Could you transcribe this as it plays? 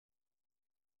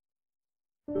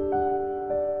Good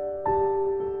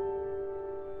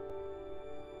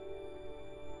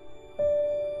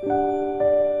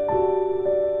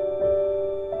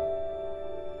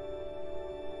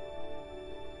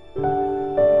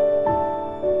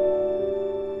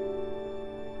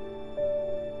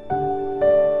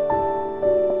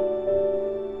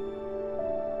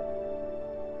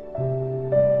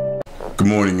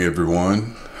morning,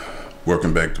 everyone.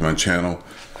 Welcome back to my channel.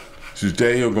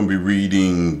 Today I'm going to be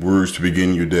reading words to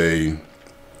begin your day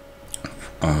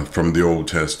from the Old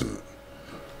Testament.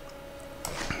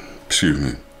 Excuse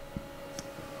me.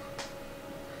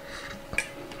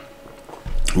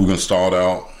 We're going to start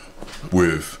out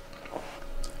with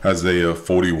Isaiah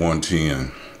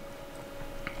 41:10.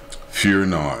 Fear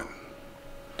not,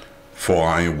 for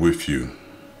I am with you.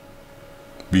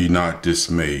 Be not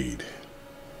dismayed,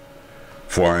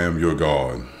 for I am your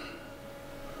God.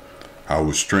 I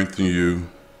will strengthen you.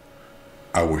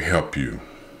 I will help you.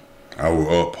 I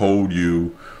will uphold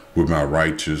you with my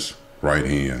righteous right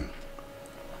hand.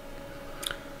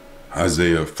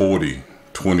 Isaiah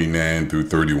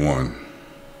 40:29-31.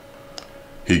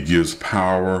 He gives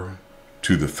power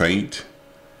to the faint,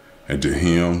 and to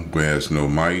him who has no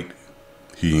might,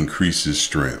 he increases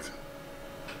strength.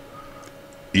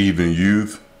 Even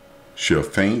youth shall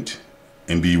faint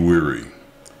and be weary,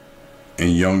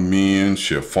 and young men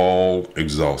shall fall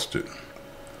exhausted.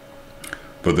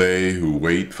 But they who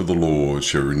wait for the Lord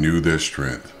shall renew their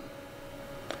strength.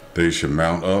 They shall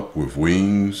mount up with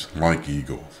wings like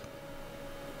eagles.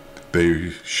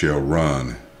 They shall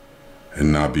run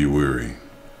and not be weary.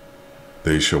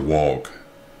 They shall walk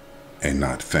and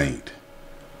not faint.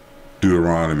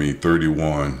 Deuteronomy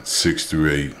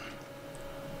 31:6-8.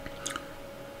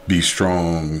 Be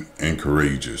strong and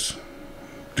courageous.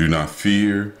 Do not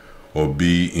fear or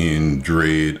be in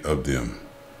dread of them,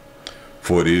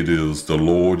 for it is the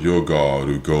Lord your God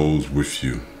who goes with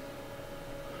you.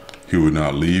 He will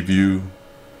not leave you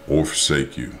or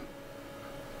forsake you.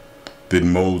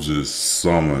 Then Moses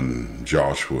summoned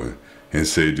Joshua and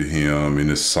said to him in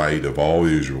the sight of all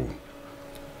Israel,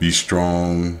 Be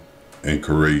strong and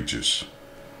courageous,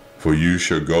 for you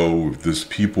shall go with this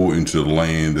people into the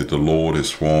land that the Lord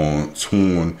has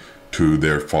sworn to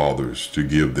their fathers to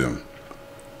give them.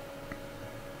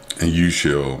 And you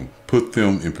shall put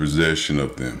them in possession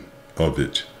of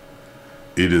it.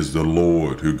 It is the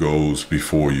Lord who goes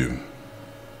before you.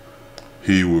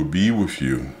 He will be with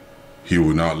you. He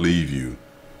will not leave you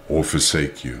or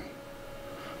forsake you.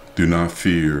 Do not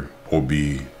fear or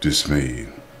be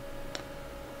dismayed.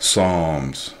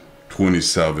 Psalms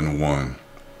 27:1.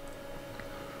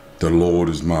 The Lord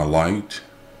is my light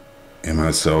and my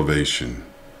salvation.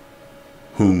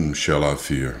 Whom shall I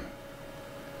fear?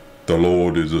 The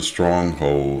Lord is the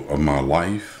stronghold of my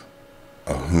life.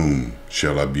 Of whom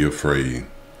shall I be afraid?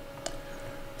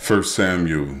 1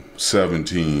 Samuel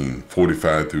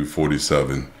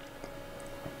 17:45-47.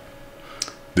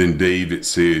 Then David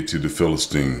said to the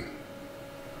Philistine,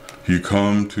 You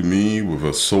come to me with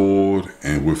a sword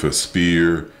and with a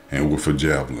spear and with a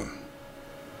javelin.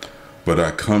 But I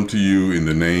come to you in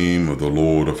the name of the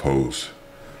Lord of hosts,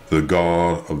 the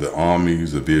God of the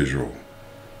armies of Israel,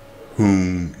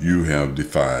 whom you have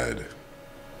defied.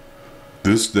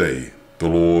 This day the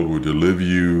Lord will deliver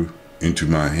you into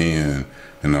my hand,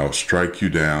 and I will strike you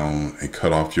down and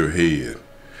cut off your head.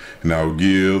 And I will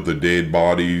give the dead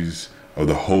bodies of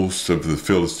the hosts of the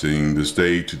Philistines this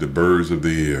day to the birds of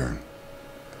the air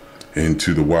and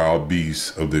to the wild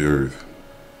beasts of the earth,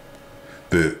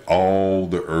 that all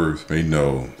the earth may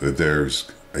know that there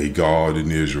is a God in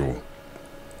Israel,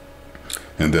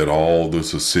 and that all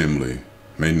this assembly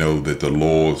may know that the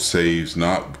Lord saves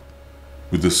not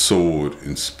with the sword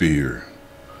and spear,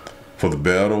 for the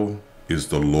battle is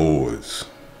the Lord's,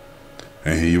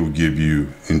 and he will give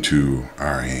you into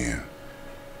our hand.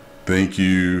 Thank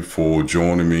you for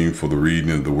joining me for the reading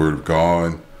of the Word of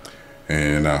God,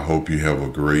 and I hope you have a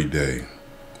great day.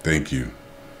 Thank you.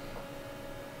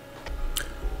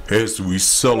 As we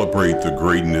celebrate the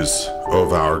greatness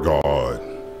of our God,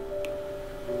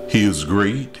 He is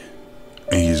great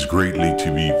and He is greatly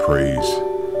to be praised.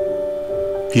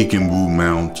 He can move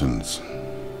mountains.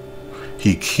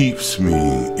 He keeps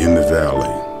me in the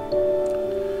valley.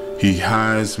 He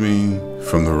hides me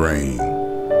from the rain.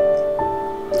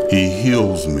 He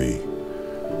heals me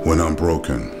when I'm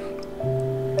broken.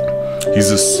 He's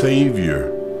the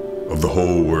Savior of the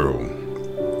whole world,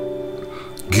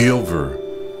 giver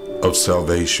of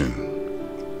salvation.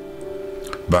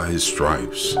 By His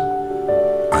stripes,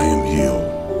 I am healed.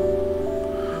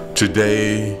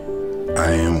 Today,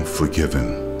 I am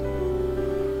forgiven.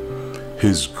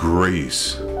 His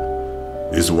grace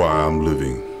is why I'm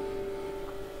living.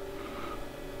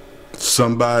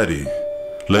 Somebody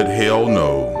let hell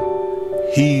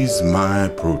know he's my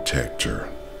protector.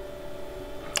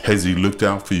 Has he looked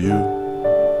out for you?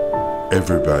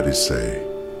 Everybody say,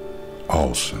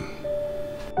 awesome.